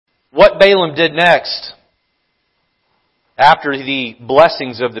What Balaam did next, after the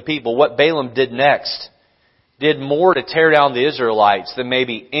blessings of the people, what Balaam did next did more to tear down the Israelites than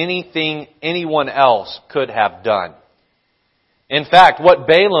maybe anything anyone else could have done. In fact, what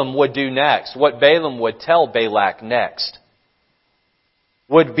Balaam would do next, what Balaam would tell Balak next,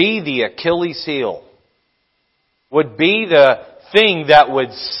 would be the Achilles heel, would be the thing that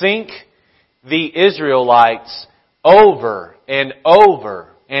would sink the Israelites over and over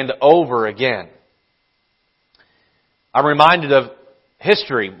and over again. I'm reminded of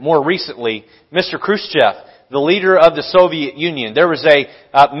history. More recently, Mr. Khrushchev, the leader of the Soviet Union. There was a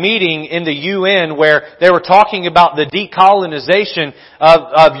meeting in the UN where they were talking about the decolonization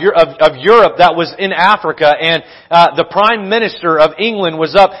of Europe that was in Africa, and the Prime Minister of England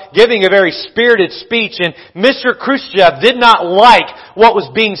was up giving a very spirited speech, and Mr. Khrushchev did not like what was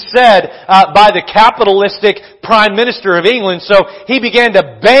being said by the capitalistic Prime Minister of England, so he began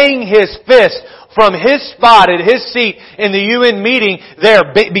to bang his fist from his spot at his seat in the UN meeting there,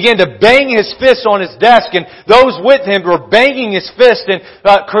 began to bang his fist on his desk, and those with him were banging his fist and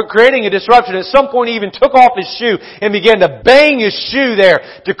creating a disruption. At some point he even took off his shoe and began to bang his shoe there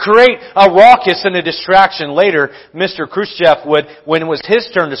to create a ruckus and a distraction. Later, Mr. Khrushchev when it was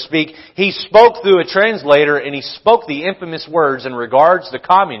his turn to speak, he spoke through a translator, and he spoke the infamous words in regards to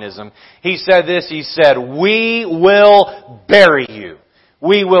communism. He said this, he said, "We will bury you.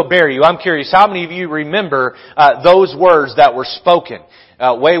 We will bury you." I'm curious, how many of you remember those words that were spoken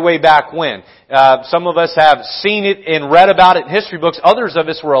way back when? Some of us have seen it and read about it in history books. Others of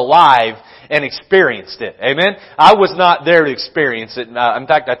us were alive and experienced it. Amen? I was not there to experience it. In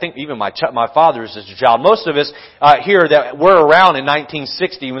fact, I think even my father's as a child. Most of us here that were around in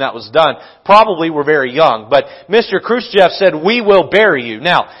 1960 when that was done probably were very young. But Mr. Khrushchev said, "We will bury you."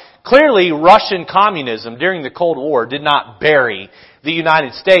 Now, clearly Russian communism during the Cold War did not bury the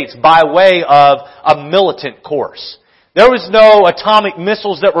United States by way of a militant course. There was no atomic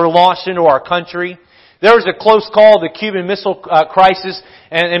missiles that were launched into our country. There was a close call, the Cuban Missile Crisis,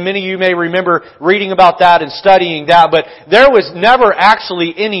 and many of you may remember reading about that and studying that, but there was never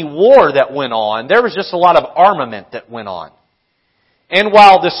actually any war that went on. There was just a lot of armament that went on. And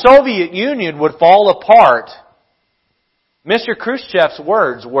while the Soviet Union would fall apart, Mr. Khrushchev's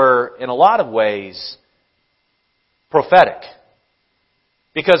words were, in a lot of ways, prophetic.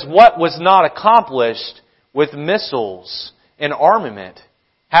 Because what was not accomplished with missiles and armament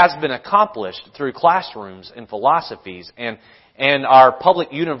has been accomplished through classrooms and philosophies and our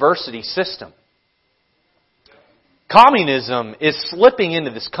public university system. Communism is slipping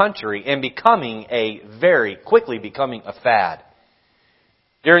into this country and very quickly becoming a fad.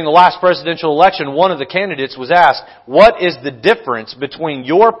 During the last presidential election, one of the candidates was asked, "What is the difference between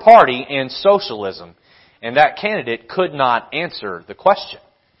your party and socialism?" And that candidate could not answer the question,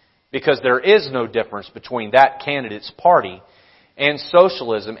 because there is no difference between that candidate's party and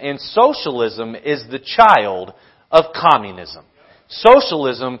socialism. And socialism is the child of communism.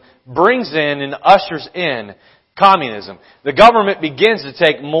 Socialism brings in and ushers in communism. The government begins to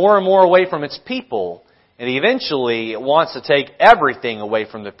take more and more away from its people, and eventually it wants to take everything away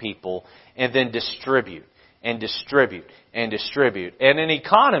from the people and then distribute and distribute and distribute. And an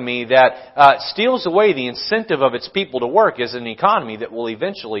economy that steals away the incentive of its people to work is an economy that will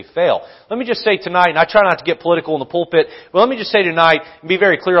eventually fail. Let me just say tonight, and I try not to get political in the pulpit, but let me just say tonight, and be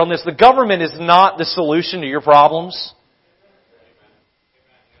very clear on this, the government is not the solution to your problems.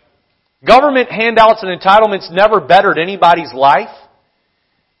 Government handouts and entitlements never bettered anybody's life.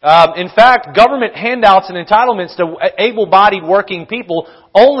 In fact, government handouts and entitlements to able-bodied working people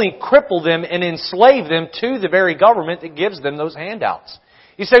only cripple them and enslave them to the very government that gives them those handouts.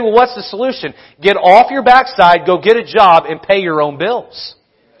 You say, well, what's the solution? Get off your backside, go get a job, and pay your own bills.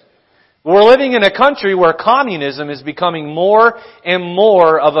 We're living in a country where communism is becoming more and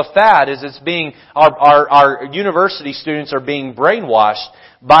more of a fad as it's being, our university students are being brainwashed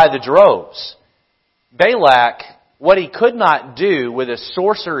by the droves. Balak, what he could not do with a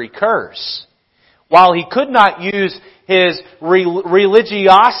sorcery curse, while he could not use his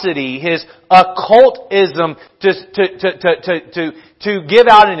religiosity, his occultism to give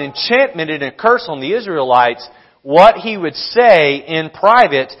out an enchantment and a curse on the Israelites, what he would say in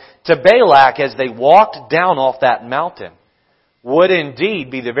private to Balak as they walked down off that mountain would indeed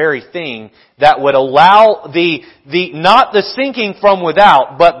be the very thing that would allow not the sinking from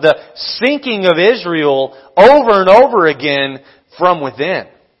without, but the sinking of Israel over and over again from within.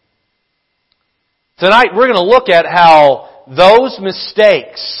 Tonight we're going to look at how those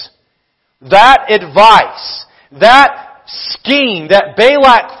mistakes, that advice, that scheme that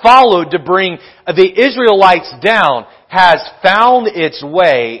Balak followed to bring the Israelites down, has found its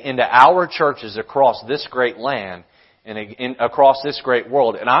way into our churches across this great land and across this great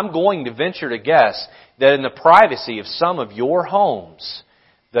world. And I'm going to venture to guess that in the privacy of some of your homes,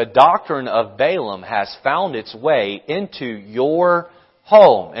 the doctrine of Baalim has found its way into your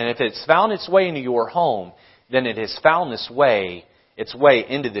home. And if it's found its way into your home, then it has found its way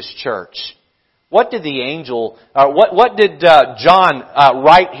into this church. What did the angel, what did John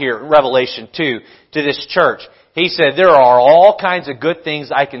write here in Revelation 2 to this church? He said, there are all kinds of good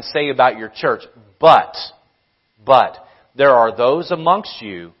things I can say about your church, but there are those amongst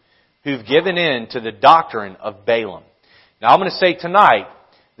you who've given in to the doctrine of Baalim. Now I'm going to say tonight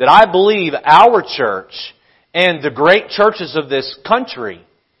that I believe our church and the great churches of this country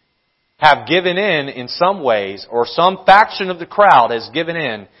have given in some ways, or some faction of the crowd has given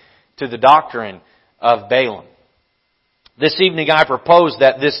in to the doctrine of Baalim. This evening I propose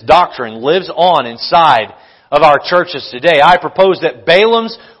that this doctrine lives on inside of our churches today. I propose that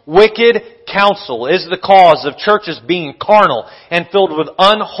Baalim's wicked counsel is the cause of churches being carnal and filled with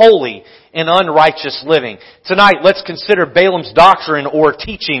unholy and unrighteous living. Tonight, let's consider Baalim's doctrine or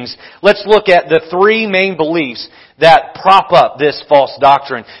teachings. Let's look at the three main beliefs that prop up this false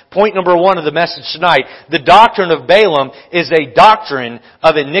doctrine. Point number one of the message tonight, the doctrine of Baalim is a doctrine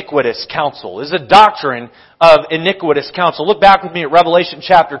of iniquitous counsel. Is a doctrine of iniquitous counsel. Look back with me at Revelation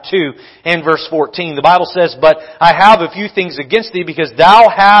chapter 2 and verse 14. The Bible says, "But I have a few things against thee, because thou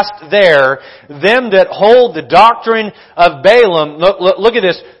hast there them that hold the doctrine of Baalim." Look at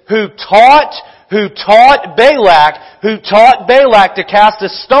this. Who taught Balak to cast a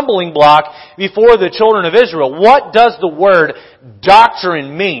stumbling block before the children of Israel. What does the word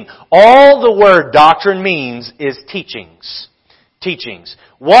doctrine mean? All the word doctrine means is teachings. Teachings.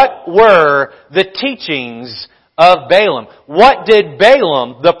 What were the teachings of Balaam? What did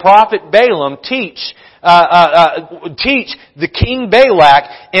Balaam, the prophet Balaam, teach the king Balak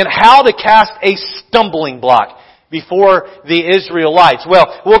in how to cast a stumbling block before the Israelites?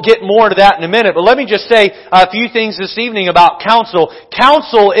 Well, we'll get more to that in a minute, but let me just say a few things this evening about counsel.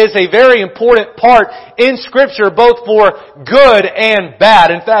 Counsel is a very important part in Scripture, both for good and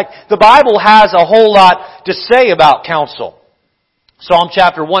bad. In fact, the Bible has a whole lot to say about counsel. Psalm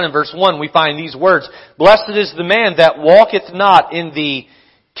chapter 1 and verse 1, we find these words, "Blessed is the man that walketh not in the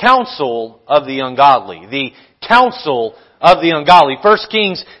counsel of the ungodly." The counsel of the ungodly. 1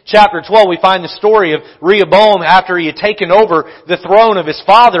 Kings chapter 12, we find the story of Rehoboam after he had taken over the throne of his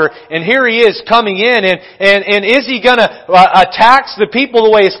father. And here he is coming in, and is he going to tax the people the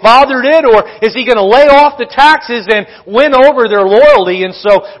way his father did, or is he going to lay off the taxes and win over their loyalty? And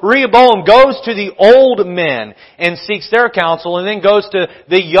so Rehoboam goes to the old men and seeks their counsel, and then goes to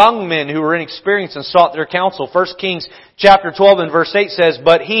the young men who were inexperienced and sought their counsel. 1 Kings chapter 12 and verse 8 says,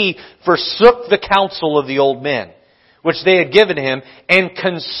 "But he forsook the counsel of the old men, which they had given him, and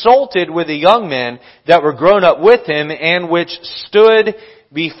consulted with the young men that were grown up with him, and which stood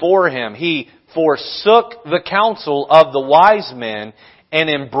before him." He forsook the counsel of the wise men and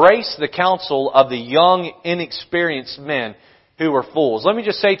embraced the counsel of the young, inexperienced men who were fools. Let me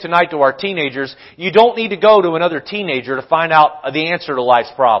just say tonight to our teenagers, you don't need to go to another teenager to find out the answer to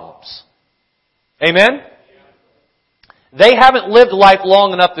life's problems. Amen? They haven't lived life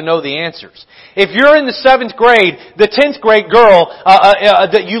long enough to know the answers. If you're in the 7th grade, the 10th grade girl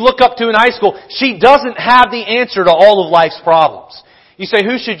that you look up to in high school, she doesn't have the answer to all of life's problems. You say,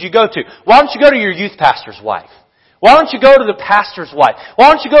 who should you go to? Why don't you go to your youth pastor's wife? Why don't you go to the pastor's wife?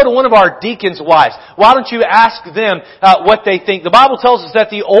 Why don't you go to one of our deacons' wives? Why don't you ask them what they think? The Bible tells us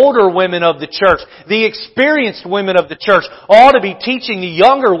that the older women of the church, the experienced women of the church, ought to be teaching the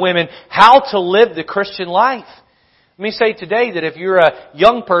younger women how to live the Christian life. Let me say today that if you're a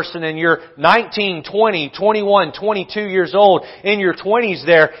young person and you're 19, 20, 21, 22 years old, in your 20s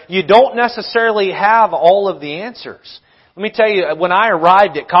there, you don't necessarily have all of the answers. Let me tell you, when I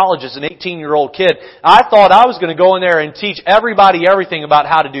arrived at college as an 18-year-old kid, I thought I was going to go in there and teach everybody everything about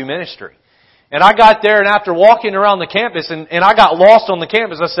how to do ministry. And I got there, and after walking around the campus, and I got lost on the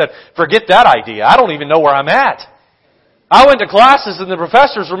campus, I said, forget that idea. I don't even know where I'm at. I went to classes and the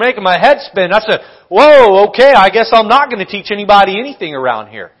professors were making my head spin. I said, whoa, okay, I guess I'm not going to teach anybody anything around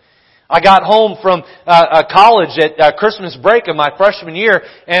here. I got home from college at Christmas break of my freshman year,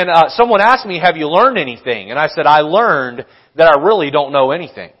 and someone asked me, have you learned anything? And I said, I learned that I really don't know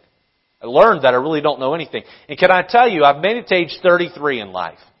anything. I learned that I really don't know anything. And can I tell you, I've made it to age 33 in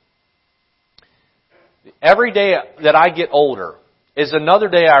life. Every day that I get older is another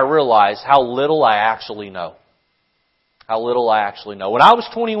day I realize how little I actually know. How little I actually know. When I was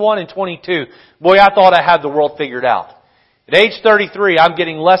 21 and 22, boy, I thought I had the world figured out. At age 33, I'm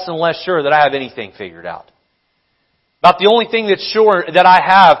getting less and less sure that I have anything figured out. About the only thing that's sure that I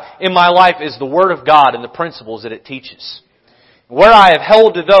have in my life is the Word of God and the principles that it teaches. Where I have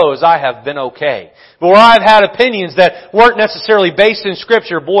held to those, I have been okay. But where I've had opinions that weren't necessarily based in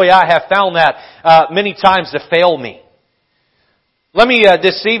Scripture, boy, I have found that many times to fail me. Let me,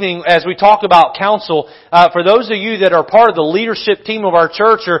 this evening, as we talk about counsel, for those of you that are part of the leadership team of our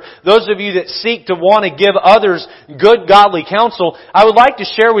church, or those of you that seek to want to give others good, godly counsel, I would like to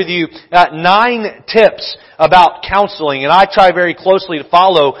share with you 9 tips about counseling. And I try very closely to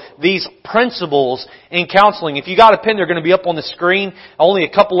follow these principles in counseling. If you got a pen, they're going to be up on the screen. Only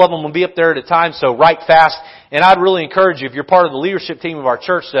a couple of them will be up there at a time, so write fast. And I'd really encourage you, if you're part of the leadership team of our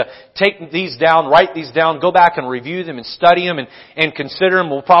church, to take these down, write these down, go back and review them and study them and consider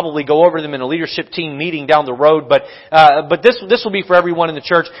them. We'll probably go over them in a leadership team meeting down the road, but this will be for everyone in the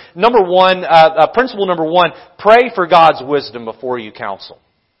church. Principle number 1, pray for God's wisdom before you counsel.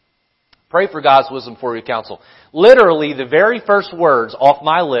 Pray for God's wisdom before you counsel. Literally, the very first words off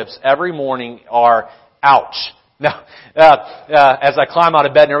my lips every morning are, ouch. Now, as I climb out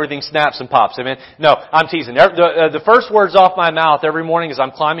of bed and everything snaps and pops. Amen. No, I'm teasing. The first words off my mouth every morning as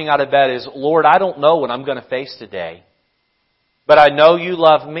I'm climbing out of bed is, Lord, I don't know what I'm going to face today, but I know you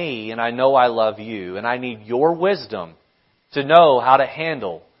love me and I know I love you, and I need your wisdom to know how to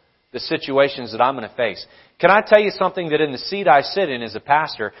handle the situations that I'm going to face. Can I tell you something, that in the seat I sit in as a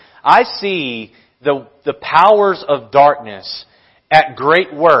pastor, I see the powers of darkness at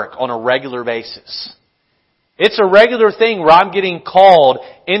great work on a regular basis. It's a regular thing where I'm getting called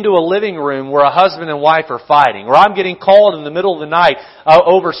into a living room where a husband and wife are fighting, or I'm getting called in the middle of the night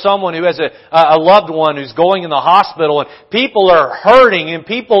over someone who has a loved one who's going in the hospital, and people are hurting and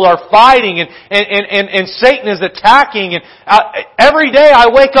people are fighting and Satan is attacking, and every day I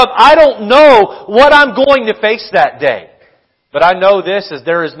wake up, I don't know what I'm going to face that day. But I know this, is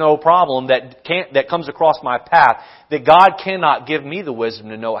there is no problem that comes across my path that God cannot give me the wisdom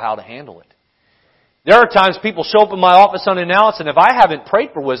to know how to handle it. There are times people show up in my office unannounced, and if I haven't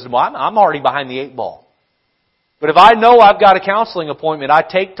prayed for wisdom, I'm already behind the 8 ball. But if I know I've got a counseling appointment, I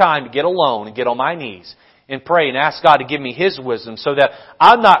take time to get alone and get on my knees and pray and ask God to give me His wisdom, so that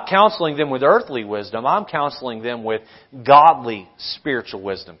I'm not counseling them with earthly wisdom. I'm counseling them with godly spiritual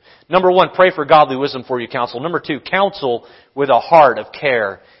wisdom. Number 1, pray for godly wisdom before you counsel. Number 2, counsel with a heart of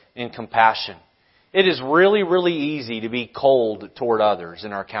care and compassion. It is really, really easy to be cold toward others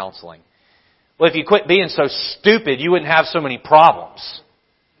in our counseling. Well, if you quit being so stupid, you wouldn't have so many problems.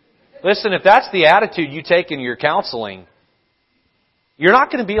 Listen, if that's the attitude you take in your counseling, you're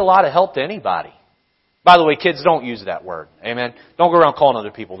not going to be a lot of help to anybody. By the way, kids, don't use that word. Amen? Don't go around calling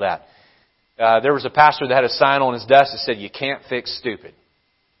other people that. There was a pastor that had a sign on his desk that said, you can't fix stupid.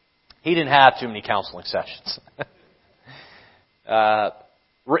 He didn't have too many counseling sessions.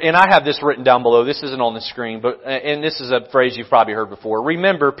 And I have this written down below. This isn't on the screen, and this is a phrase you've probably heard before.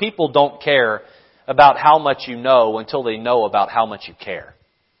 Remember, people don't care about how much you know until they know about how much you care.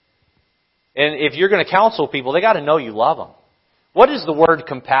 And if you're going to counsel people, they got to know you love them. What does the word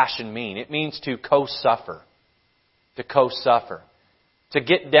compassion mean? It means to co-suffer. To co-suffer. To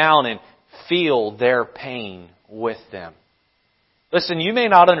get down and feel their pain with them. Listen, you may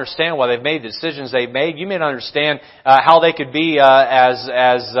not understand why they've made the decisions they've made. You may not understand how they could be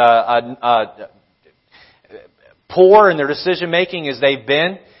poor in their decision making as they've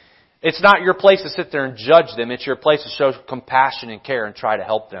been. It's not your place to sit there and judge them. It's your place to show compassion and care and try to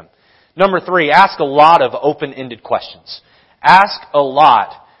help them. Number 3, ask a lot of open-ended questions. Ask a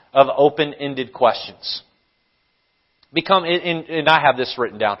lot of open-ended questions. And I have this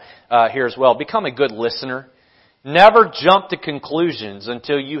written down here as well. Become a good listener. Never jump to conclusions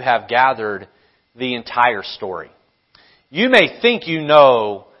until you have gathered the entire story. You may think you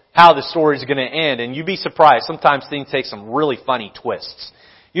know how the story is going to end, and you'd be surprised. Sometimes things take some really funny twists.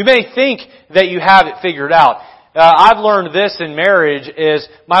 You may think that you have it figured out. I've learned this in marriage is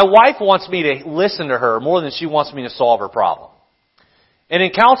my wife wants me to listen to her more than she wants me to solve her problem. And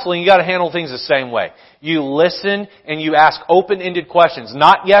in counseling, you got to handle things the same way. You listen and you ask open-ended questions.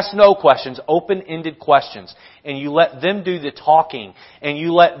 Not yes-no questions, open-ended questions. And you let them do the talking. And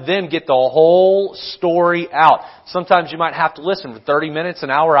you let them get the whole story out. Sometimes you might have to listen for 30 minutes, an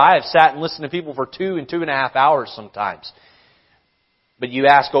hour. I have sat and listened to people for 2 and 2.5 hours sometimes. But you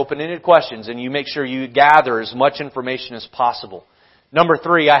ask open-ended questions and you make sure you gather as much information as possible. Number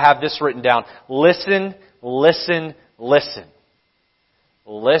 3, I have this written down. Listen, listen, listen.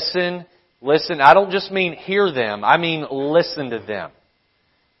 Listen, listen. I don't just mean hear them. I mean listen to them.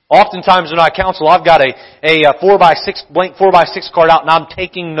 Oftentimes when I counsel, I've got a 4x6 blank 4x6 card out and I'm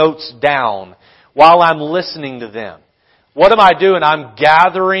taking notes down while I'm listening to them. What am I doing? I'm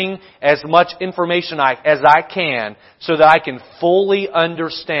gathering as much information as I can so that I can fully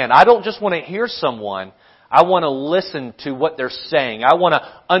understand. I don't just want to hear someone. I want to listen to what they're saying. I want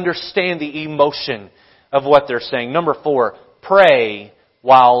to understand the emotion of what they're saying. Number 4, pray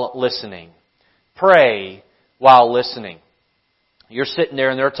while listening. Pray while listening. You're sitting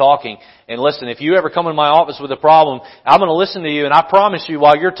there and they're talking. And listen, if you ever come in my office with a problem, I'm going to listen to you. And I promise you,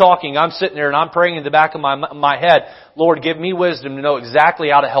 while you're talking, I'm sitting there and I'm praying in the back of my head, Lord, give me wisdom to know exactly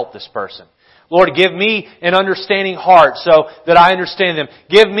how to help this person. Lord, give me an understanding heart so that I understand them.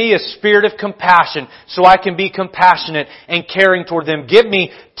 Give me a spirit of compassion so I can be compassionate and caring toward them. Give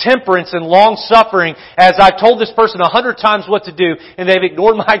me temperance and long-suffering as I've told this person 100 times what to do and they've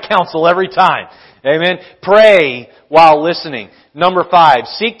ignored my counsel every time. Amen. Pray while listening. Number 5,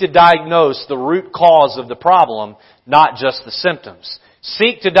 seek to diagnose the root cause of the problem, not just the symptoms.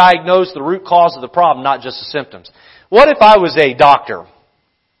 Seek to diagnose the root cause of the problem, not just the symptoms. What if I was a doctor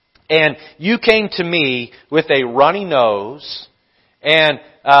and you came to me with a runny nose and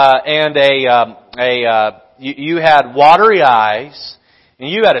you had watery eyes and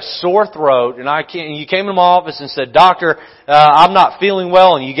you had a sore throat, and you came into my office and said, Doctor, I'm not feeling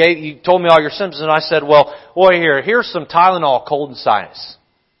well, and you told me all your symptoms, and I said, well, boy, here's some Tylenol, cold and sinus.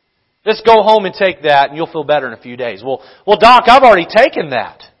 Just go home and take that, and you'll feel better in a few days. Well, Doc, I've already taken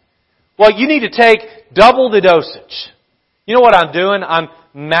that. Well, you need to take double the dosage. You know what I'm doing? I'm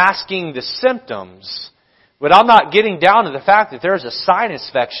masking the symptoms, but I'm not getting down to the fact that there's a sinus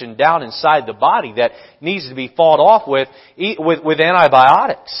infection down inside the body that needs to be fought off with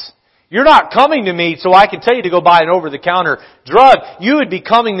antibiotics. You're not coming to me so I can tell you to go buy an over-the-counter drug. You would be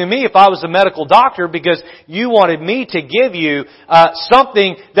coming to me if I was a medical doctor because you wanted me to give you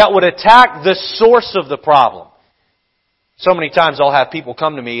something that would attack the source of the problem. So many times I'll have people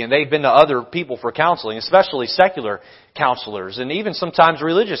come to me and they've been to other people for counseling, especially secular counselors and even sometimes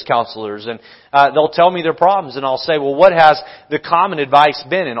religious counselors, and they'll tell me their problems and I'll say, well, what has the common advice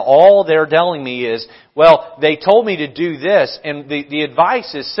been? And all they're telling me is, well, they told me to do this, and the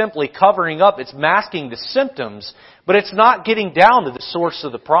advice is simply covering up, it's masking the symptoms, but it's not getting down to the source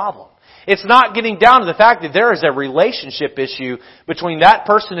of the problem. It's not getting down to the fact that there is a relationship issue between that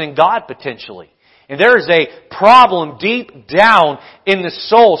person and God potentially. And there is a problem deep down in the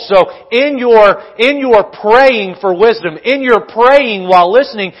soul. So in your praying for wisdom, in your praying while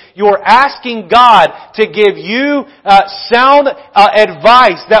listening, you're asking God to give you sound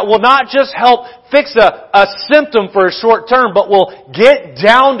advice that will not just help fix a symptom for a short term, but will get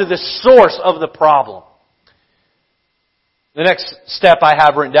down to the source of the problem. The next step I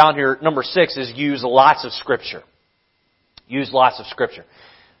have written down here, number 6, is use lots of Scripture. Use lots of Scripture.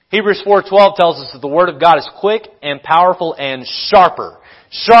 Hebrews 4:12 tells us that the Word of God is quick and powerful and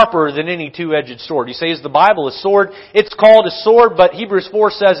sharper than any two-edged sword. You say, is the Bible a sword? It's called a sword, but Hebrews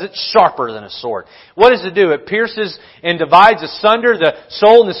 4 says it's sharper than a sword. What does it do? It pierces and divides asunder the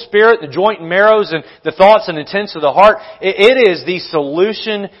soul and the spirit, the joint and marrows, and the thoughts and intents of the heart. It is the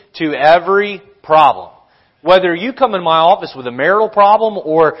solution to every problem. Whether you come in my office with a marital problem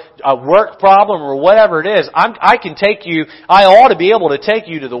or a work problem or whatever it is, I ought to be able to take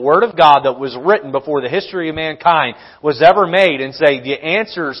you to the Word of God that was written before the history of mankind was ever made and say, the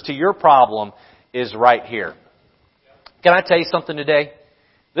answers to your problem is right here. Can I tell you something today?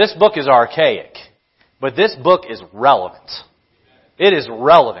 This book is archaic, but this book is relevant. It is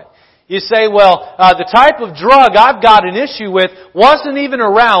relevant. You say, well, the type of drug I've got an issue with wasn't even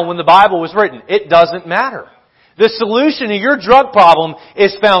around when the Bible was written. It doesn't matter. The solution to your drug problem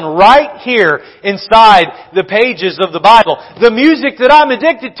is found right here inside the pages of the Bible. The music that I'm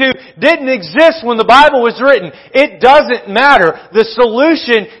addicted to didn't exist when the Bible was written. It doesn't matter. The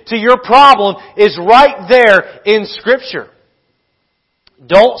solution to your problem is right there in Scripture.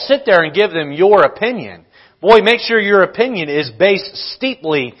 Don't sit there and give them your opinion. Boy, make sure your opinion is based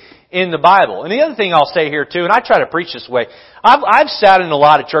steeply in the Bible. And the other thing I'll say here too, and I try to preach this way, I've sat in a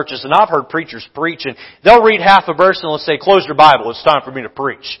lot of churches and I've heard preachers preach and they'll read half a verse and they'll say, close your Bible, it's time for me to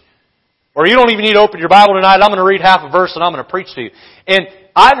preach. Or you don't even need to open your Bible tonight, I'm going to read half a verse and I'm going to preach to you. And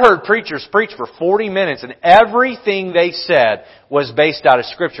I've heard preachers preach for 40 minutes and everything they said was based out of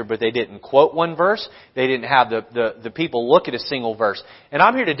Scripture, but they didn't quote one verse. They didn't have the people look at a single verse. And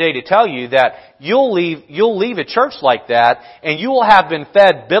I'm here today to tell you that you'll leave a church like that and you will have been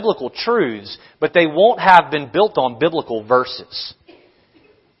fed biblical truths, but they won't have been built on biblical verses.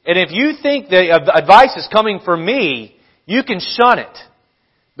 And if you think the advice is coming from me, you can shun it.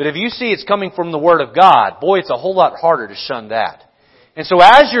 But if you see it's coming from the Word of God, boy, it's a whole lot harder to shun that. And so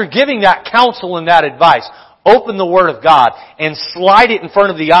as you're giving that counsel and that advice, Open the Word of God and slide it in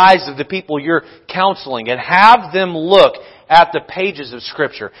front of the eyes of the people you're counseling and have them look at the pages of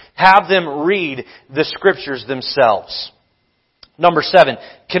Scripture. Have them read the Scriptures themselves. Number 7,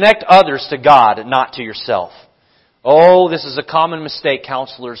 connect others to God, not to yourself. Oh, this is a common mistake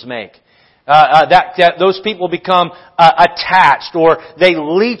counselors make. That those people become attached, or they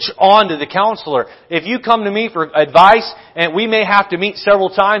leech onto the counselor. If you come to me for advice, and we may have to meet several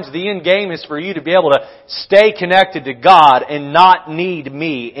times, the end game is for you to be able to stay connected to God and not need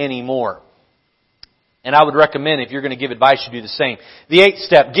me anymore. And I would recommend, if you're going to give advice, you do the same. The 8th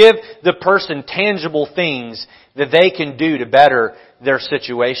step, give the person tangible things that they can do to better their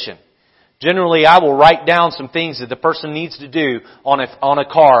situation. Generally, I will write down some things that the person needs to do on a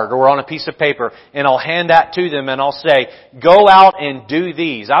card or on a piece of paper, and I'll hand that to them and I'll say, go out and do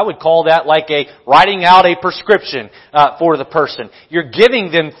these. I would call that like writing out a prescription for the person. You're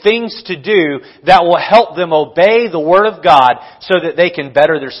giving them things to do that will help them obey the Word of God so that they can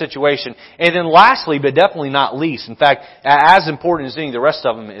better their situation. And then lastly, but definitely not least, in fact, as important as any of the rest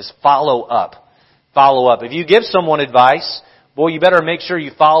of them, is follow up. Follow up. If you give someone advice, boy, you better make sure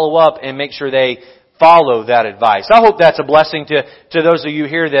you follow up and make sure they follow that advice. I hope that's a blessing to those of you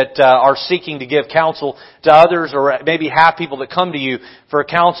here that are seeking to give counsel to others, or maybe have people that come to you for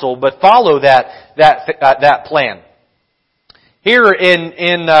counsel. But follow that plan. Here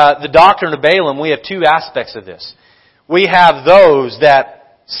in the doctrine of Baalim, we have two aspects of this. We have those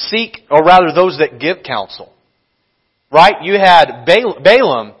that seek, or rather those that give counsel. Right? You had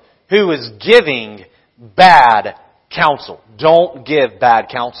Baalim, who is giving bad counsel. Don't give bad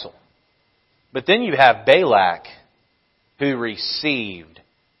counsel. But then you have Balak, who received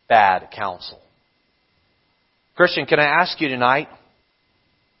bad counsel. Christian, can I ask you tonight,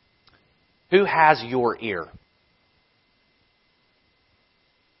 who has your ear?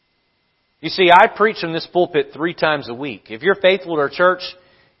 You see, I preach in this pulpit 3 times a week. If you're faithful to our church,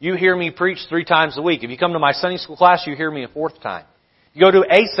 you hear me preach 3 times a week. If you come to my Sunday school class, you hear me a 4th time. You go to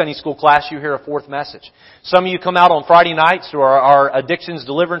a Sunday school class, you hear a 4th message. Some of you come out on Friday nights through our Addictions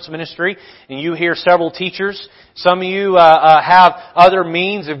Deliverance Ministry, and you hear several teachers. Some of you have other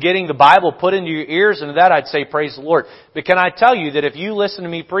means of getting the Bible put into your ears, and to that I'd say praise the Lord. But can I tell you that if you listen to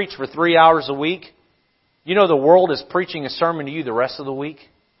me preach for 3 hours a week, you know the world is preaching a sermon to you the rest of the week?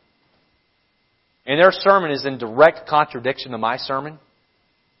 And their sermon is in direct contradiction to my sermon.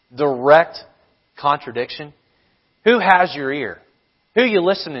 Direct contradiction. Who has your ear? Who are you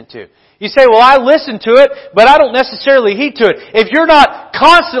listening to? You say, well, I listen to it, but I don't necessarily heed to it. If you're not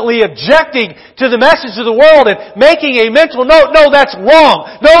constantly objecting to the message of the world and making a mental note, no, that's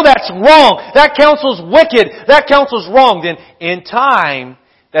wrong. No, that's wrong. That counsel's wicked. That counsel's wrong. Then in time,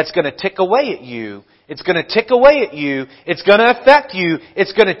 that's going to tick away at you. It's going to tick away at you. It's going to affect you.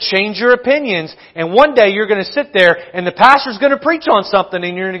 It's going to change your opinions. And one day you're going to sit there and the pastor's going to preach on something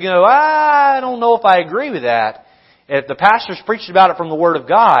and you're going to go, I don't know if I agree with that. If the pastor's preached about it from the Word of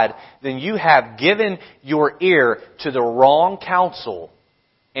God, then you have given your ear to the wrong counsel,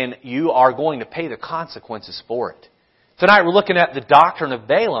 and you are going to pay the consequences for it. Tonight we're looking at the doctrine of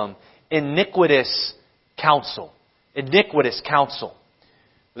Baalim, iniquitous counsel. Iniquitous counsel.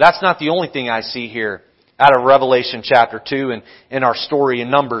 But that's not the only thing I see here out of Revelation chapter 2 and in our story in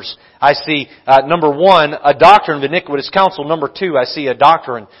Numbers. I see, number 1, a doctrine of iniquitous counsel. Number 2, I see a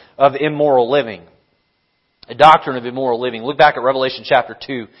doctrine of immoral living. A doctrine of immoral living. Look back at Revelation chapter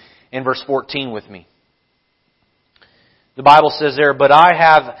 2 and verse 14 with me. The Bible says there, but I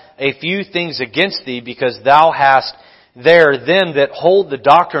have a few things against thee, because thou hast there them that hold the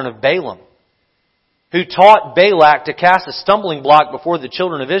doctrine of Balaam, who taught Balak to cast a stumbling block before the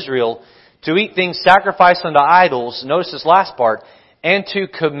children of Israel, to eat things sacrificed unto idols, notice this last part, and to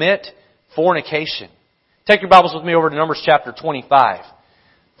commit fornication. Take your Bibles with me over to Numbers chapter 25.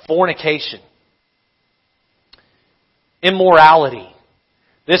 Fornication. Immorality.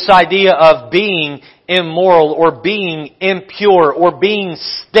 This idea of being immoral or being impure or being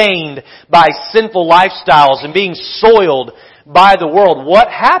stained by sinful lifestyles and being soiled by the world. What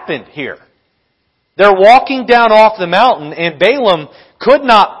happened here? They're walking down off the mountain, and Balaam could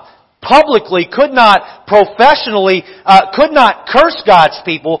not publicly, could not professionally, could not curse God's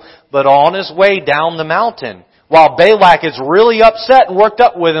people, but on his way down the mountain, while Balak is really upset and worked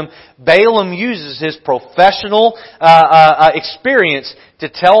up with him, Balaam uses his professional experience to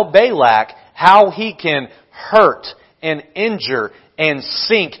tell Balak how he can hurt and injure and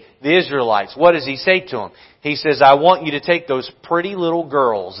sink the Israelites. What does he say to him? He says, I want you to take those pretty little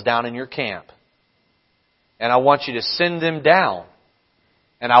girls down in your camp, and I want you to send them down,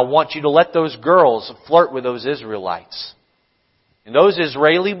 and I want you to let those girls flirt with those Israelites. And those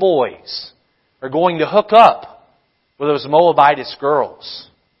Israeli boys are going to hook up with those Moabitess girls.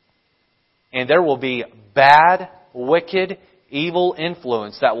 And there will be bad, wicked, evil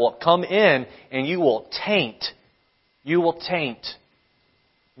influence that will come in and you will taint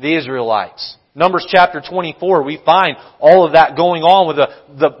the Israelites. Numbers chapter 24, we find all of that going on with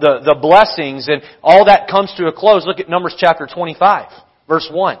the blessings, and all that comes to a close. Look at Numbers chapter 25, verse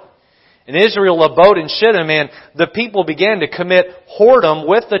 1. And Israel abode in Shittim, and the people began to commit whoredom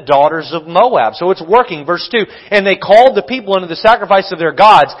with the daughters of Moab. So it's working. Verse 2. And they called the people unto the sacrifice of their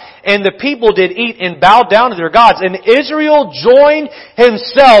gods, and the people did eat and bowed down to their gods. And Israel joined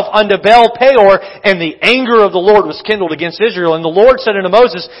himself unto Baal Peor, and the anger of the Lord was kindled against Israel. And the Lord said unto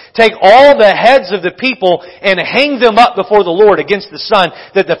Moses, Take all the heads of the people and hang them up before the Lord against the sun,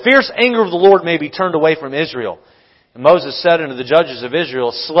 that the fierce anger of the Lord may be turned away from Israel. And Moses said unto the judges of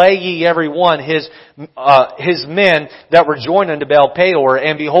Israel, Slay ye every one his men that were joined unto Baal Peor.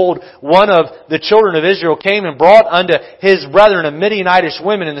 And behold, one of the children of Israel came and brought unto his brethren a Midianitish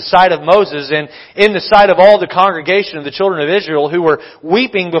woman in the sight of Moses, and in the sight of all the congregation of the children of Israel, who were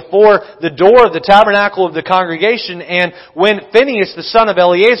weeping before the door of the tabernacle of the congregation. And when Phinehas, the son of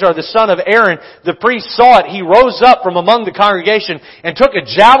Eleazar, the son of Aaron, the priest, saw it, he rose up from among the congregation and took a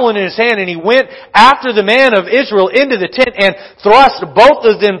javelin in his hand, and he went after the man of Israel into the tent and thrust both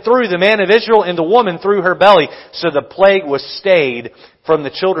of them through, the man of Israel and the woman through her belly. So the plague was stayed from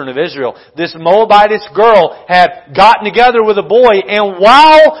the children of Israel. This Moabitess girl had gotten together with a boy, and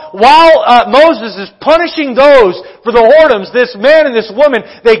while Moses is punishing those for the whoredoms, this man and this woman,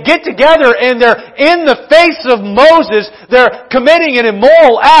 they get together and they're in the face of Moses. They're committing an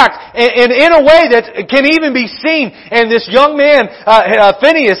immoral act, and in a way that can even be seen. And this young man,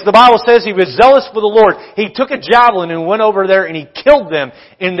 Phinehas, the Bible says he was zealous for the Lord. He took a javelin and went over there and he killed them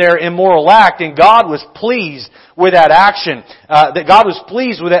in their immoral act, and God was pleased with that action. That God was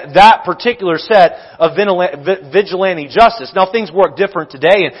pleased with that particular set of vigilante justice. Now things work different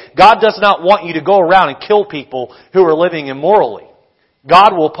today, and God does not want you to go around and kill people who are living immorally.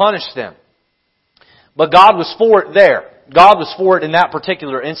 God will punish them. But God was for it there. God was for it in that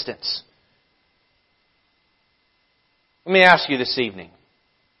particular instance. Let me ask you this evening.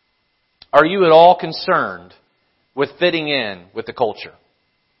 Are you at all concerned with fitting in with the culture?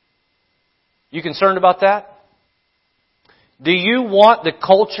 You concerned about that? Do you want the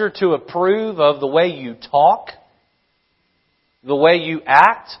culture to approve of the way you talk, the way you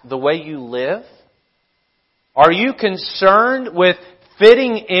act, the way you live? Are you concerned with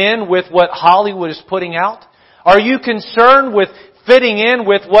fitting in with what Hollywood is putting out? Are you concerned with fitting in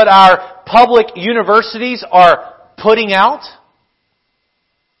with what our public universities are putting out?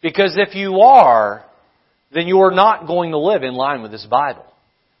 Because if you are, then you are not going to live in line with this Bible.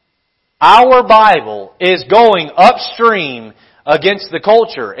 Our Bible is going upstream against the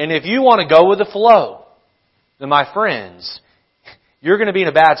culture. And if you want to go with the flow, then my friends, you're going to be in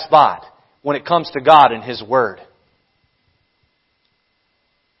a bad spot when it comes to God and His Word.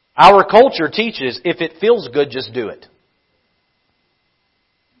 Our culture teaches, if it feels good, just do it.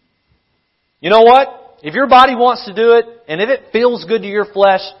 You know what? If your body wants to do it, and if it feels good to your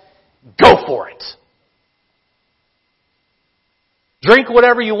flesh, go for it. Drink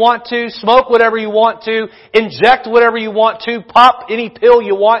whatever you want to, smoke whatever you want to, inject whatever you want to, pop any pill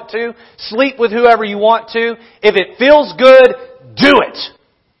you want to, sleep with whoever you want to. If it feels good, do it.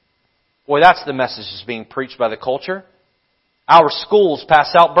 Boy, that's the message that's being preached by the culture. Our schools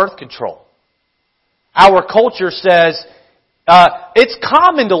pass out birth control. Our culture says it's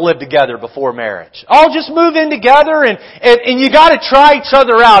common to live together before marriage. Oh, just move in together and you got to try each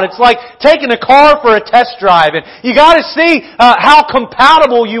other out. It's like taking a car for a test drive, and you got to see how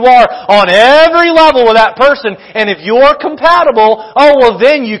compatible you are on every level with that person. And if you're compatible, oh well,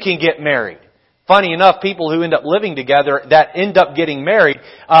 then you can get married. Funny enough, people who end up living together that end up getting married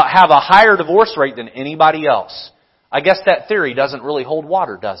have a higher divorce rate than anybody else. I guess that theory doesn't really hold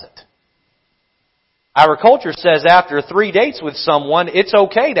water, does it? Our culture says after 3 dates with someone, it's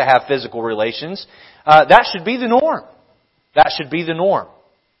okay to have physical relations. That should be the norm. That should be the norm.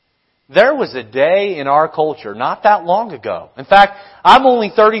 There was a day in our culture not that long ago. In fact, I'm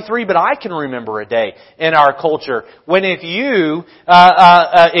only 33, but I can remember a day in our culture when if you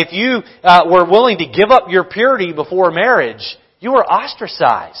were willing to give up your purity before marriage, you were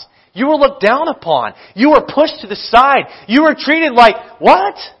ostracized. You were looked down upon. You were pushed to the side. You were treated like,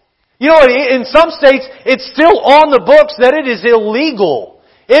 what? You know, in some states, it's still on the books that it is illegal.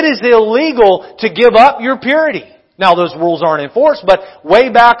 It is illegal to give up your purity. Now, those rules aren't enforced, but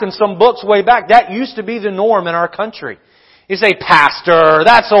way back in some books, way back, that used to be the norm in our country. You say, Pastor,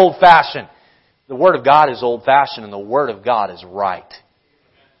 that's old-fashioned. The Word of God is old-fashioned, and the Word of God is right.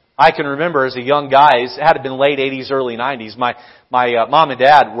 I can remember as a young guy, it had been late 80s, early 90s, my mom and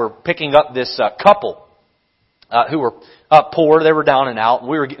dad were picking up this couple who were poor. They were down and out.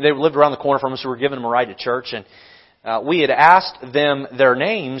 They lived around the corner from us. We were giving them a ride to church. And we had asked them their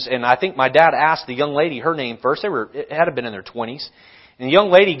names. And I think my dad asked the young lady her name first. It had been in their 20s. And the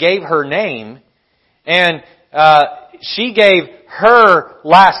young lady gave her name. And she gave her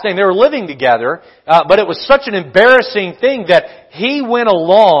last name. They were living together, but it was such an embarrassing thing that he went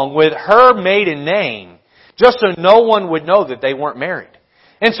along with her maiden name just so no one would know that they weren't married.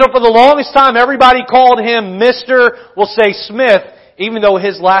 And so for the longest time, everybody called him Mr., we'll say Smith, even though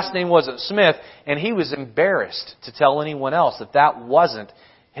his last name wasn't Smith, and he was embarrassed to tell anyone else that that wasn't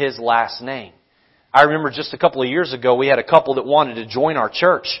his last name. I remember just a couple of years ago, we had a couple that wanted to join our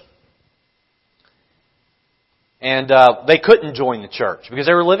church. And they couldn't join the church because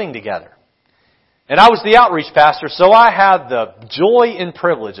they were living together. And I was the outreach pastor, so I had the joy and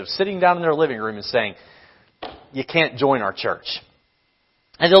privilege of sitting down in their living room and saying, "You can't join our church."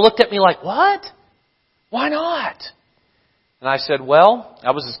 And they looked at me like, "What? Why not?" And I said, well,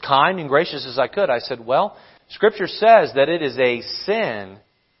 I was as kind and gracious as I could. I said, well, Scripture says that it is a sin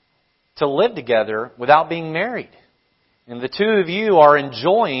to live together without being married. And the two of you are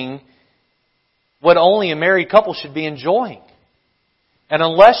enjoying what only a married couple should be enjoying. And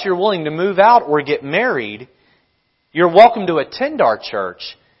unless you're willing to move out or get married, you're welcome to attend our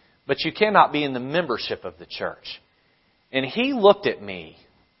church, but you cannot be in the membership of the church. And he looked at me.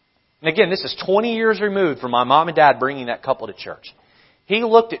 And again, this is 20 years removed from my mom and dad bringing that couple to church. He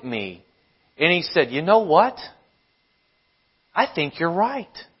looked at me and he said, "You know what? I think you're right.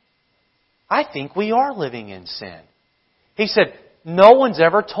 I think we are living in sin." He said, "No one's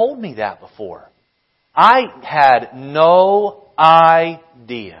ever told me that before. I had no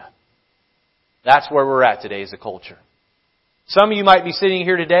idea." That's where we're at today as a culture. Some of you might be sitting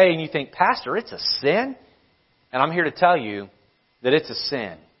here today and you think, "Pastor, it's a sin?" And I'm here to tell you that it's a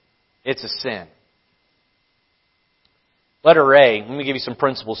sin. It's a sin. Letter A, let me give you some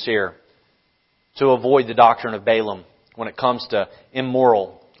principles here to avoid the doctrine of Baalim when it comes to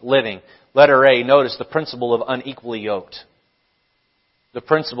immoral living. Letter A, notice the principle of unequally yoked. The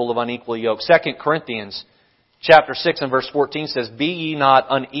principle of unequally yoked. 2 Corinthians chapter 6 and verse 14 says, "Be ye not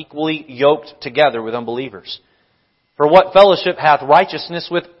unequally yoked together with unbelievers. For what fellowship hath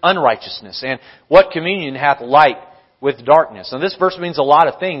righteousness with unrighteousness? And what communion hath light with darkness?" Now this verse means a lot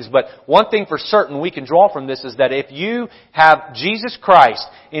of things, but one thing for certain we can draw from this is that if you have Jesus Christ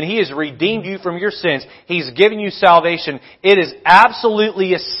and He has redeemed you from your sins, He's given you salvation, it is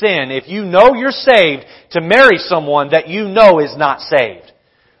absolutely a sin if you know you're saved to marry someone that you know is not saved.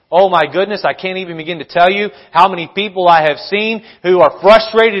 Oh my goodness, I can't even begin to tell you how many people I have seen who are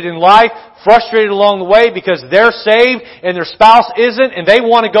frustrated in life, frustrated along the way because they're saved and their spouse isn't, and they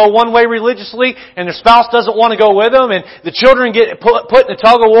want to go one way religiously and their spouse doesn't want to go with them, and the children get put in a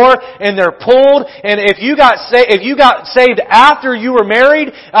tug of war and they're pulled. And if you got saved after you were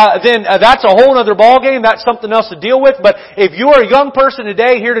married, then that's a whole other ballgame. That's something else to deal with. But if you are a young person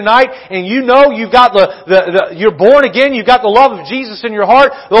today here tonight and you know you've got you're born again, you've got the love of Jesus in your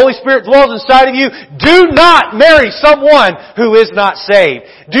heart, the Holy Spirit dwells inside of you, do not marry someone who is not saved.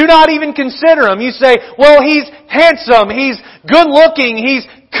 Do not even consider him. You say, well, he's handsome, he's good looking, he's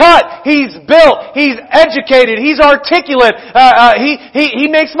cut, he's built, he's educated, he's articulate, he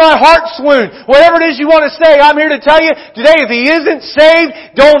makes my heart swoon. Whatever it is you want to say, I'm here to tell you today, if he isn't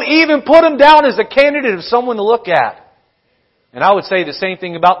saved, don't even put him down as a candidate of someone to look at. And I would say the same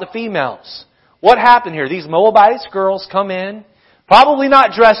thing about the females. What happened here? These Moabite girls come in, probably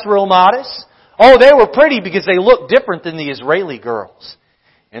not dressed real modest. Oh, they were pretty because they looked different than the Israeli girls.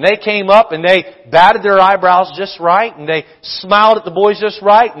 And they came up and they batted their eyebrows just right, and they smiled at the boys just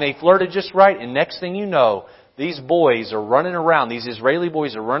right, and they flirted just right. And next thing you know, these boys are running around, these Israeli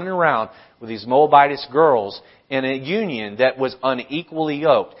boys are running around with these Moabitess girls in a union that was unequally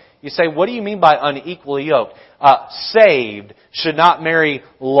yoked. You say, what do you mean by unequally yoked? Saved should not marry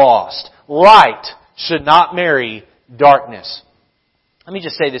lost. Light should not marry darkness. Let me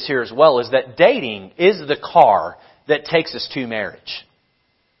just say this here as well, is that dating is the car that takes us to marriage.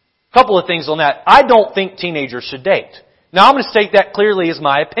 A couple of things on that. I don't think teenagers should date. Now I'm going to state that clearly as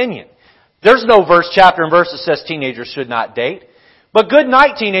my opinion. There's no verse, chapter and verse that says teenagers should not date. But good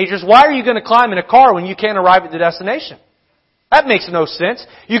night, teenagers. Why are you going to climb in a car when you can't arrive at the destination? That makes no sense.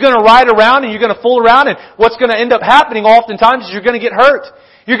 You're going to ride around and you're going to fool around, and what's going to end up happening oftentimes is you're going to get hurt.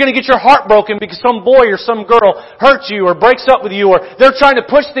 You're going to get your heart broken because some boy or some girl hurts you or breaks up with you, or they're trying to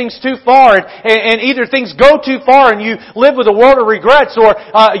push things too far, and either things go too far and you live with a world of regrets, or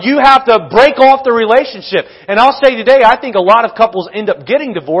you have to break off the relationship. And I'll say today, I think a lot of couples end up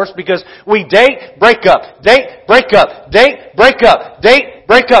getting divorced because we date, break up, date, break up, date, break up, date,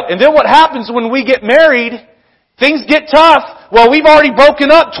 break up. And then what happens when we get married? Things get tough. Well, we've already broken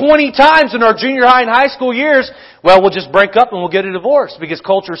up 20 times in our junior high and high school years. Well, we'll just break up and we'll get a divorce because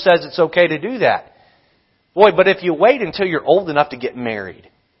culture says it's okay to do that. Boy, but if you wait until you're old enough to get married,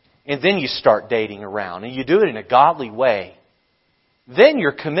 and then you start dating around, and you do it in a godly way, then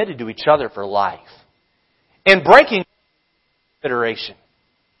you're committed to each other for life. And breaking consideration.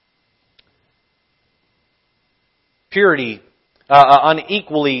 Purity,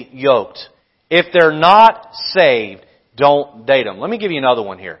 unequally yoked. If they're not saved, don't date them. Let me give you another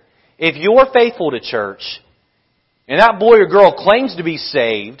one here. If you're faithful to church, and that boy or girl claims to be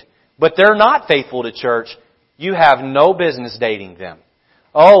saved, but they're not faithful to church, you have no business dating them.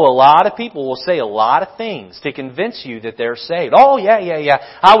 Oh, a lot of people will say a lot of things to convince you that they're saved. Oh, yeah.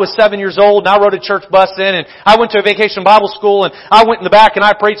 I was 7 years old and I rode a church bus in, and I went to a vacation Bible school, and I went in the back and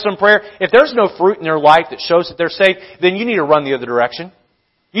I prayed some prayer. If there's no fruit in their life that shows that they're saved, then you need to run the other direction.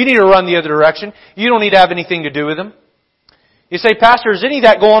 You need to run the other direction. You don't need to have anything to do with them. You say, Pastor, is any of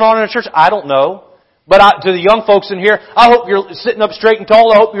that going on in a church? I don't know. But to the young folks in here, I hope you're sitting up straight and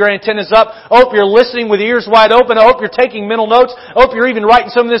tall. I hope your antenna's up. I hope you're listening with ears wide open. I hope you're taking mental notes. I hope you're even writing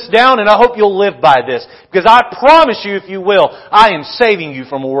some of this down, and I hope you'll live by this. Because I promise you, if you will, I am saving you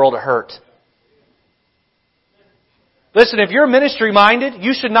from a world of hurt. Listen, if you're ministry-minded,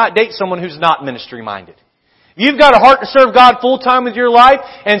 you should not date someone who's not ministry-minded. You've got a heart to serve God full time with your life,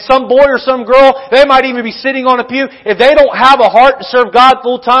 and some boy or some girl, they might even be sitting on a pew. If they don't have a heart to serve God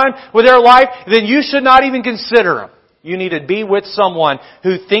full time with their life, then you should not even consider them. You need to be with someone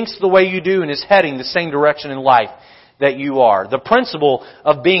who thinks the way you do and is heading the same direction in life that you are. The principle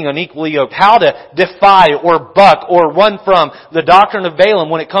of being unequally yoked. How to defy or buck or run from the doctrine of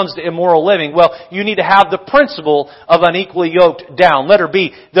Baalim when it comes to immoral living. Well, you need to have the principle of unequally yoked down. Letter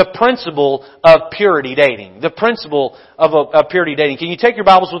B, the principle of purity dating. The principle of purity dating. Can you take your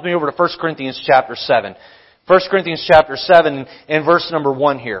Bibles with me over to 1 Corinthians chapter 7? 1 Corinthians chapter 7 and verse number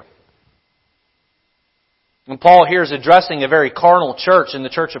 1 here. And Paul here is addressing a very carnal church in the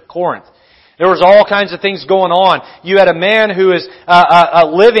church of Corinth. There was all kinds of things going on. You had a man who is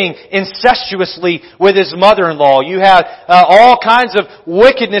living incestuously with his mother-in-law. You had all kinds of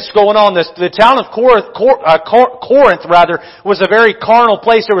wickedness going on. The town of Corinth was a very carnal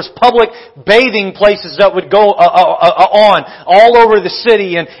place. There was public bathing places that would go on all over the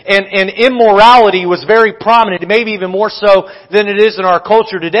city, and immorality was very prominent, maybe even more so than it is in our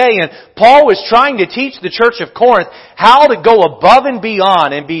culture today. And Paul was trying to teach the church of Corinth how to go above and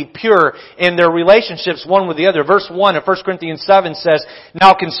beyond and be pure in their relationships one with the other. Verse 1 of 1 Corinthians 7 says,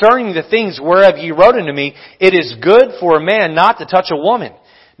 "Now concerning the things whereof ye wrote unto me, it is good for a man not to touch a woman.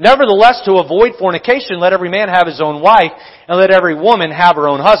 Nevertheless, to avoid fornication, let every man have his own wife, and let every woman have her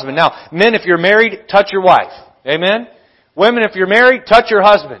own husband." Now, men, if you're married, touch your wife. Amen? Women, if you're married, touch your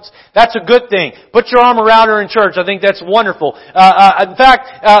husbands. That's a good thing. Put your arm around her in church. I think that's wonderful. In fact,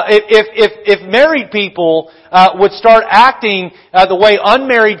 if married people would start acting the way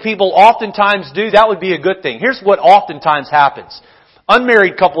unmarried people oftentimes do, that would be a good thing. Here's what oftentimes happens.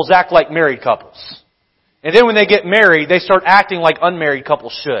 Unmarried couples act like married couples. And then when they get married, they start acting like unmarried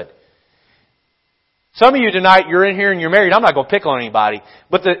couples should. Some of you tonight, you're in here and you're married. I'm not going to pick on anybody.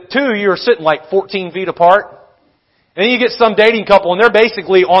 But the two of you are sitting like 14 feet apart. And then you get some dating couple and they're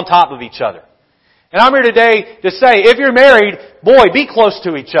basically on top of each other. And I'm here today to say, if you're married, boy, be close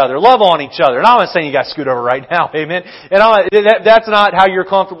to each other. Love on each other. And I'm not saying you got to scoot over right now, amen. And that's not how you're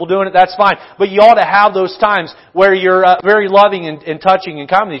comfortable doing it. That's fine. But you ought to have those times where you're very loving and touching and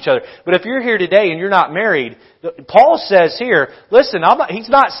kind with each other. But if you're here today and you're not married, Paul says here, listen, he's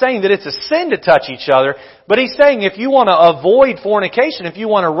not saying that it's a sin to touch each other, but he's saying if you want to avoid fornication, if you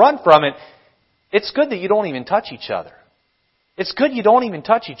want to run from it, it's good that you don't even touch each other. It's good you don't even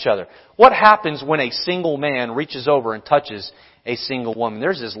touch each other. What happens when a single man reaches over and touches a single woman?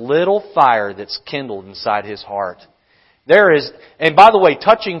 There's this little fire that's kindled inside his heart. And by the way,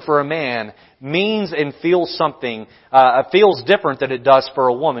 touching for a man means and feels something, feels different than it does for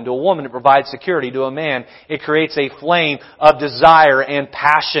a woman. To a woman, it provides security. To a man, it creates a flame of desire and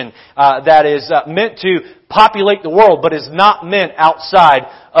passion that is meant to populate the world, but is not meant outside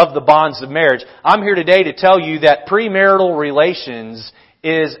of the bonds of marriage. I'm here today to tell you that premarital relations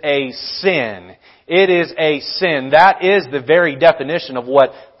is a sin. It is a sin. That is the very definition of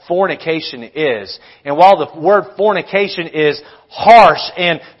what fornication is. And while the word fornication is harsh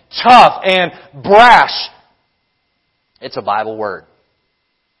and tough and brash, it's a Bible word.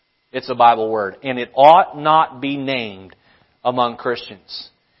 It's a Bible word. And it ought not be named among Christians.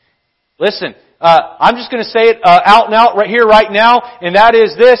 Listen, I'm just going to say it out and out right here, right now, and that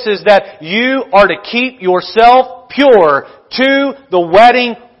is this, is that you are to keep yourself pure to the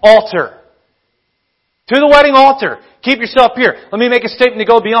wedding altar. To the wedding altar. Keep yourself pure. Let me make a statement to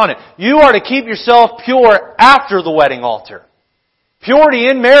go beyond it. You are to keep yourself pure after the wedding altar. Purity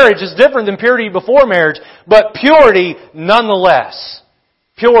in marriage is different than purity before marriage, but purity nonetheless.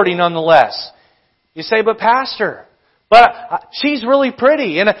 Purity nonetheless. You say, but Pastor, she's really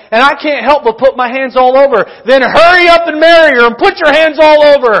pretty, and I can't help but put my hands all over her. Then hurry up and marry her and put your hands all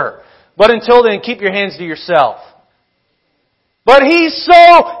over her. But until then, keep your hands to yourself. But he's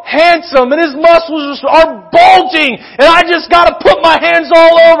so handsome and his muscles are bulging and I just got to put my hands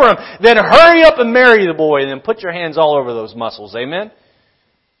all over him. Then hurry up and marry the boy and then put your hands all over those muscles. Amen?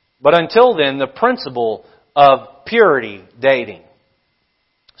 But until then, the principle of purity dating.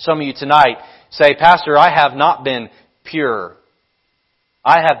 Some of you tonight say, Pastor, I have not been pure.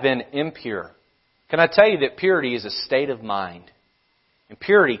 I have been impure. Can I tell you that purity is a state of mind? And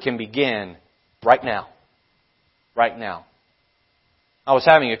purity can begin right now. Right now. I was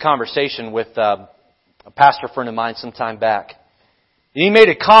having a conversation with a pastor friend of mine some time back. And he made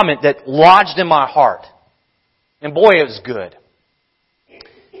a comment that lodged in my heart. And boy, it was good.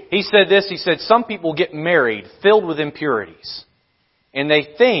 He said this, he said, some people get married filled with impurities. And they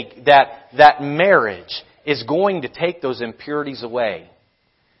think that marriage is going to take those impurities away.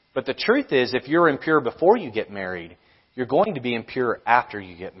 But the truth is, if you're impure before you get married, you're going to be impure after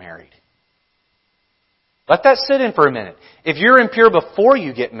you get married. Let that sit in for a minute. If you're impure before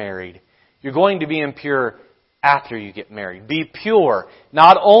you get married, you're going to be impure after you get married. Be pure,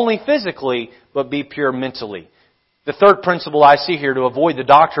 not only physically, but be pure mentally. The third principle I see here to avoid the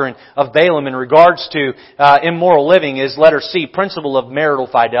doctrine of Baalim in regards to immoral living is letter C, principle of marital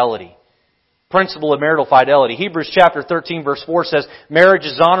fidelity. Principle of marital fidelity. Hebrews chapter 13 verse 4 says, marriage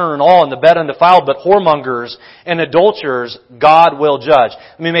is honor and all, and the bed undefiled, but whoremongers and adulterers God will judge.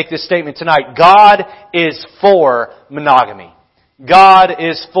 Let me make this statement tonight. God is for monogamy. God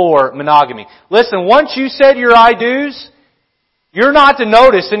is for monogamy. Listen, once you said your I do's, you're not to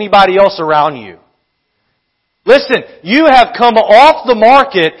notice anybody else around you. Listen, you have come off the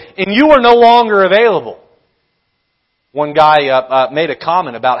market and you are no longer available. One guy made a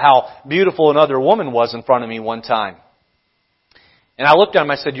comment about how beautiful another woman was in front of me one time. And I looked at him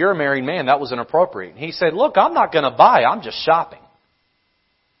and I said, you're a married man. That was inappropriate. And he said, look, I'm not going to buy. I'm just shopping.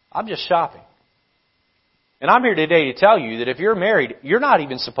 I'm just shopping. And I'm here today to tell you that if you're married, you're not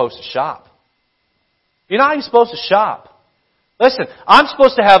even supposed to shop. You're not even supposed to shop. Listen, I'm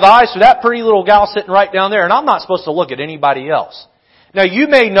supposed to have eyes for that pretty little gal sitting right down there, and I'm not supposed to look at anybody else. Now, you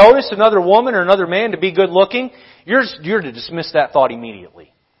may notice another woman or another man to be good looking. You're to dismiss that thought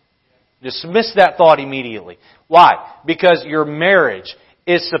immediately. Dismiss that thought immediately. Why? Because your marriage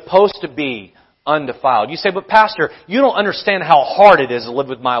is supposed to be undefiled. You say, but Pastor, you don't understand how hard it is to live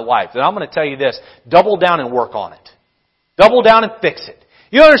with my wife. And I'm going to tell you this. Double down and work on it. Double down and fix it.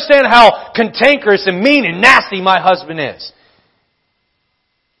 You don't understand how cantankerous and mean and nasty my husband is.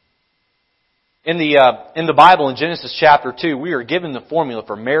 In the Bible, in Genesis chapter 2, we are given the formula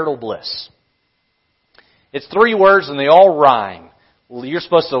for marital bliss. It's 3 words and they all rhyme. You're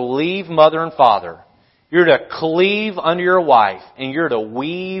supposed to leave mother and father. You're to cleave unto your wife, and you're to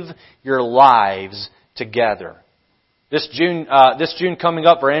weave your lives together. This June coming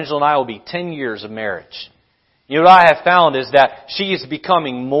up for Angela and I will be 10 years of marriage. You know what I have found is that she is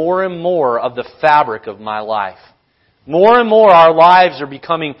becoming more and more of the fabric of my life. More and more our lives are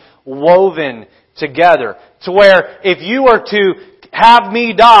becoming woven together to where if you were to have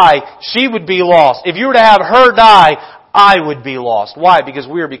me die, she would be lost. If you were to have her die, I would be lost. Why? Because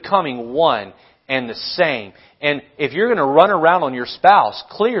we are becoming one and the same. And if you're going to run around on your spouse,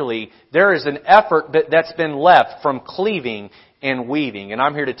 clearly there is an effort that's been left from cleaving and weaving. And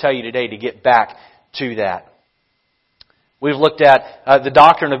I'm here to tell you today to get back to that. We've looked at the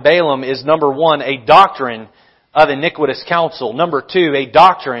doctrine of Baalim is number 1, a doctrine of iniquitous counsel. Number 2, a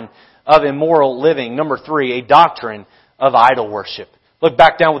doctrine of immoral living. Number 3, a doctrine of idol worship. Look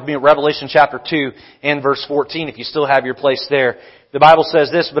back down with me at Revelation chapter 2 and verse 14 if you still have your place there. The Bible says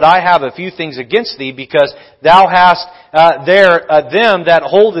this, "But I have a few things against thee, because thou hast them that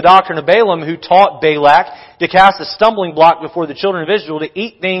hold the doctrine of Balaam, who taught Balak to cast a stumbling block before the children of Israel, to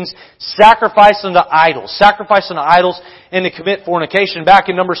eat things sacrificed unto idols, and to commit fornication." Back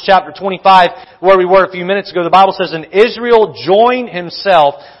in Numbers chapter 25, where we were a few minutes ago, the Bible says, "And Israel joined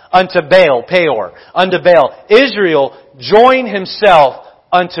himself unto Baal," Peor, unto Baal. Israel joined himself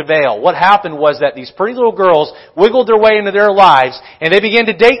unto Baal. What happened was that these pretty little girls wiggled their way into their lives, and they began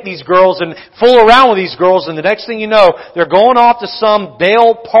to date these girls and fool around with these girls, and the next thing you know, they're going off to some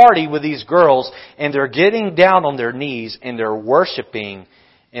Baal party with these girls, and they're getting down on their knees, and they're worshiping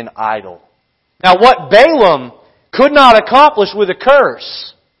an idol. Now what Balaam could not accomplish with a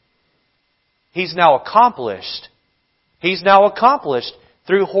curse, he's now accomplished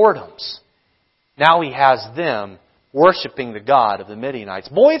through whoredoms. Now he has them worshiping the God of the Midianites.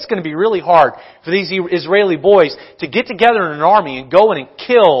 Boy, it's going to be really hard for these Israeli boys to get together in an army and go in and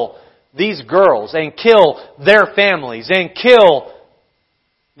kill these girls and kill their families and kill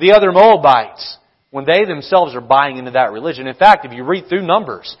the other Moabites when they themselves are buying into that religion. In fact, if you read through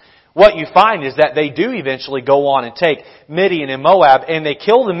Numbers, what you find is that they do eventually go on and take Midian and Moab, and they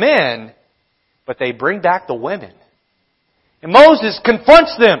kill the men, but they bring back the women. And Moses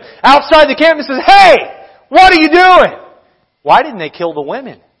confronts them outside the camp and says, "Hey! What are you doing?" Why didn't they kill the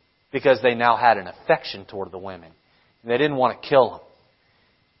women? Because they now had an affection toward the women. And they didn't want to kill them.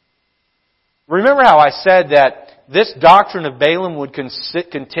 Remember how I said that this doctrine of Balaam would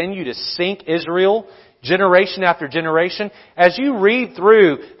continue to sink Israel generation after generation? As you read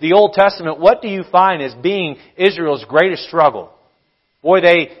through the Old Testament, what do you find as being Israel's greatest struggle? Boy,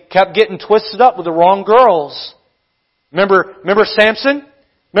 they kept getting twisted up with the wrong girls. Remember Samson?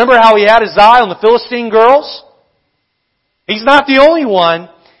 Remember how he had his eye on the Philistine girls? He's not the only one.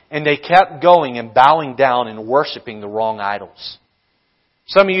 And they kept going and bowing down and worshiping the wrong idols.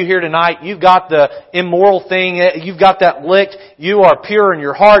 Some of you here tonight, you've got the immoral thing, you've got that licked, you are pure in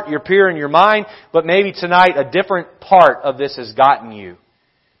your heart, you're pure in your mind, but maybe tonight a different part of this has gotten you.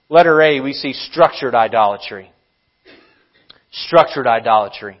 Letter A, we see structured idolatry. Structured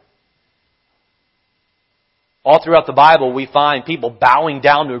idolatry. All throughout the Bible, we find people bowing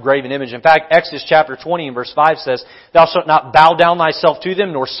down to a graven image. In fact, Exodus chapter 20 and verse 5 says, "Thou shalt not bow down thyself to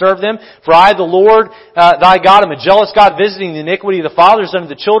them, nor serve them. For I, the Lord, thy God, am a jealous God, visiting the iniquity of the fathers unto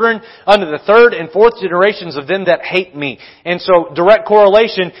the children, unto the third and fourth generations of them that hate me." And so, direct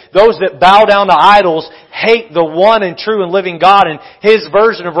correlation, those that bow down to idols hate the one and true and living God and His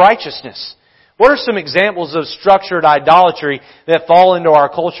version of righteousness. What are some examples of structured idolatry that fall into our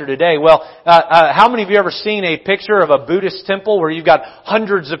culture today? Well, how many of you ever seen a picture of a Buddhist temple where you've got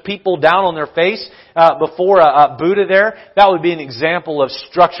hundreds of people down on their face before a Buddha there? That would be an example of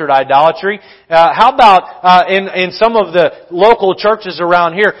structured idolatry. How about in some of the local churches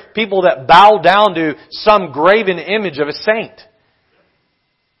around here, people that bow down to some graven image of a saint?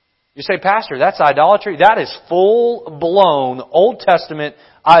 You say, "Pastor, that's idolatry." That is full-blown Old Testament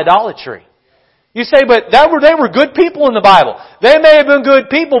idolatry. You say, "But they were good people in the Bible." They may have been good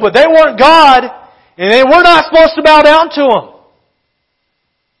people, but they weren't God, and we're not supposed to bow down to them.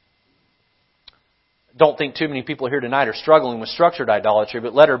 Don't think too many people here tonight are struggling with structured idolatry,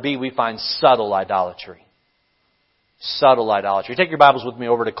 but letter B, we find subtle idolatry. Subtle idolatry. Take your Bibles with me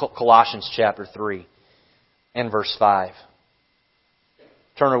over to Colossians chapter 3 and verse 5.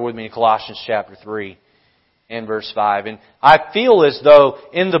 Turn over with me to Colossians chapter 3. And verse 5. And I feel as though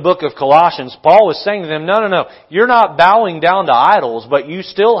in the book of Colossians, Paul was saying to them, no, you're not bowing down to idols, but you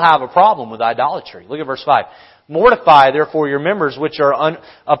still have a problem with idolatry. Look at verse 5. "Mortify therefore your members which are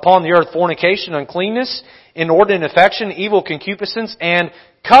upon the earth, fornication, uncleanness, inordinate affection, evil concupiscence, and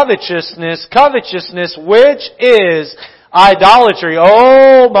covetousness, which is idolatry."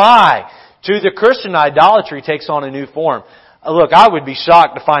 Oh my! To the Christian, idolatry takes on a new form. Look, I would be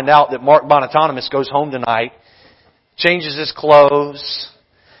shocked to find out that Mark Bonatonomous goes home tonight, changes his clothes,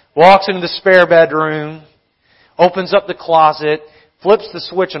 walks into the spare bedroom, opens up the closet, flips the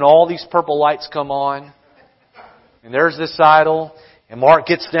switch, and all these purple lights come on. And there's this idol, and Mark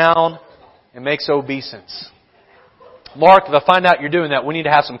gets down and makes obeisance. Mark, if I find out you're doing that, we need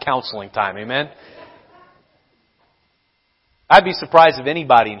to have some counseling time, amen? I'd be surprised if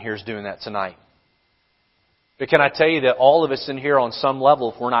anybody in here is doing that tonight. But can I tell you that all of us in here on some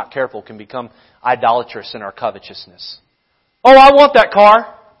level, if we're not careful, can become idolatrous in our covetousness. Oh, I want that car.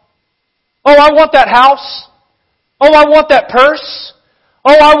 Oh, I want that house. Oh, I want that purse.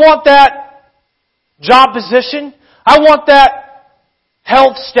 Oh, I want that job position. I want that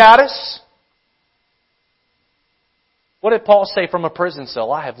health status. What did Paul say from a prison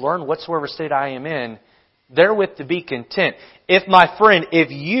cell? I have learned whatsoever state I am in, therewith to be content. If, my friend, if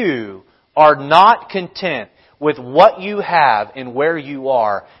you are not content with what you have and where you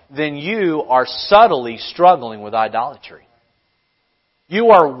are, then you are subtly struggling with idolatry. You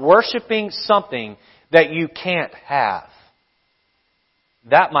are worshiping something that you can't have.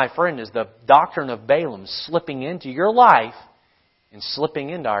 That, my friend, is the doctrine of Baalim slipping into your life and slipping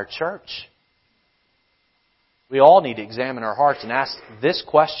into our church. We all need to examine our hearts and ask this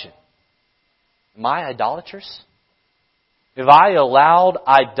question. Am I idolatrous? Have I allowed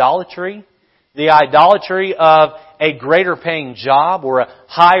idolatry, the idolatry of a greater paying job or a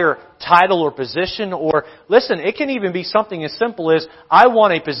higher title or position, or listen, it can even be something as simple as I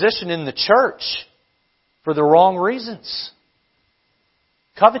want a position in the church for the wrong reasons.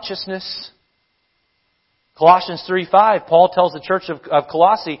 Covetousness. Colossians 3:5, Paul tells the church of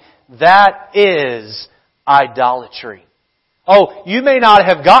Colossae, that is idolatry. Oh, you may not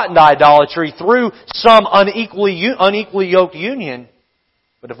have gotten to idolatry through some unequally yoked union,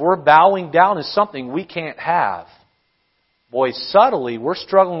 but if we're bowing down to something we can't have, boy, subtly we're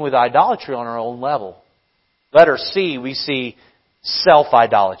struggling with idolatry on our own level. Letter C, we see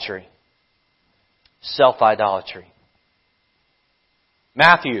self-idolatry. Self-idolatry.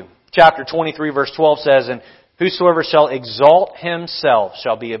 Matthew chapter 23 verse 12 says, and whosoever shall exalt himself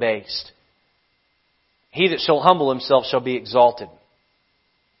shall be abased. He that shall humble himself shall be exalted.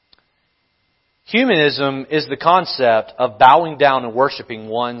 Humanism is the concept of bowing down and worshiping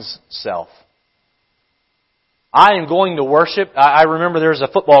one's self. I am going to worship. I remember there was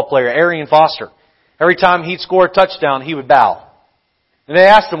a football player, Arian Foster. Every time he'd score a touchdown, he would bow. And they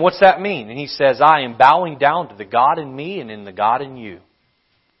asked him, what's that mean? And he says, I am bowing down to the God in me and in the God in you.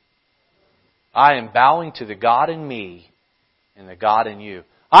 I am bowing to the God in me and the God in you.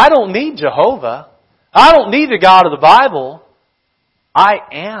 I don't need Jehovah. I don't need the God of the Bible. I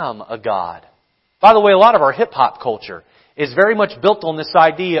am a God. By the way, a lot of our hip-hop culture is very much built on this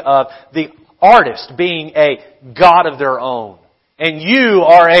idea of the artist being a God of their own. And you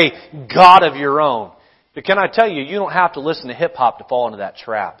are a God of your own. But can I tell you, you don't have to listen to hip-hop to fall into that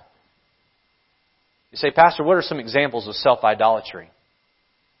trap. You say, Pastor, what are some examples of self-idolatry?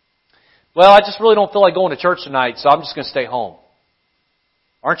 Well, I just really don't feel like going to church tonight, so I'm just going to stay home.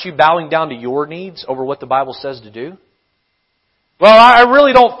 Aren't you bowing down to your needs over what the Bible says to do? Well, I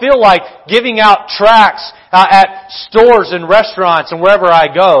really don't feel like giving out tracts at stores and restaurants and wherever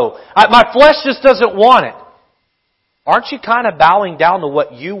I go. My flesh just doesn't want it. Aren't you kind of bowing down to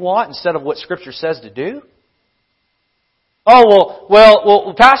what you want instead of what Scripture says to do? Oh,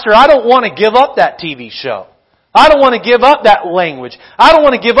 well, Pastor, I don't want to give up that TV show. I don't want to give up that language. I don't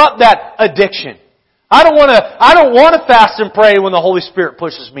want to give up that addiction. I don't want to fast and pray when the Holy Spirit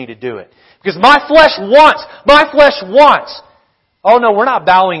pushes me to do it. Because my flesh wants. Oh no, we're not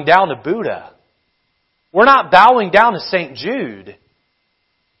bowing down to Buddha. We're not bowing down to St. Jude.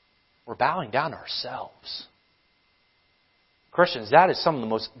 We're bowing down to ourselves. Christians, that is some of the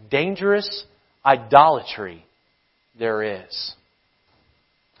most dangerous idolatry there is.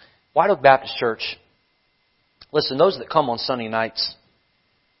 White Oak Baptist Church, listen, those that come on Sunday nights,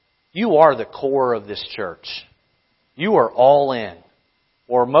 you are the core of this church. You are all in,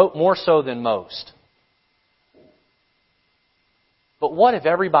 or more so than most. But what if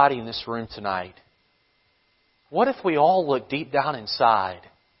everybody in this room tonight, what if we all looked deep down inside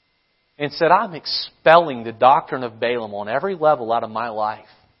and said, I'm expelling the doctrine of Baalim on every level out of my life.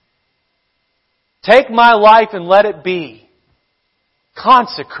 Take my life and let it be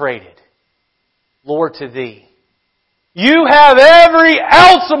consecrated, Lord, to Thee. You have every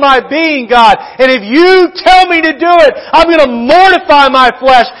ounce of my being, God. And if you tell me to do it, I'm going to mortify my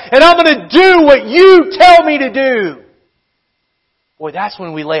flesh and I'm going to do what you tell me to do. Boy, that's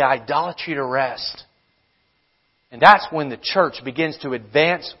when we lay idolatry to rest. And that's when the church begins to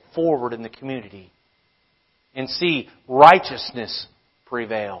advance forward in the community and see righteousness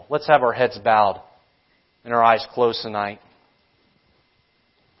prevail. Let's have our heads bowed and our eyes closed tonight.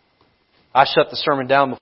 I shut the sermon down before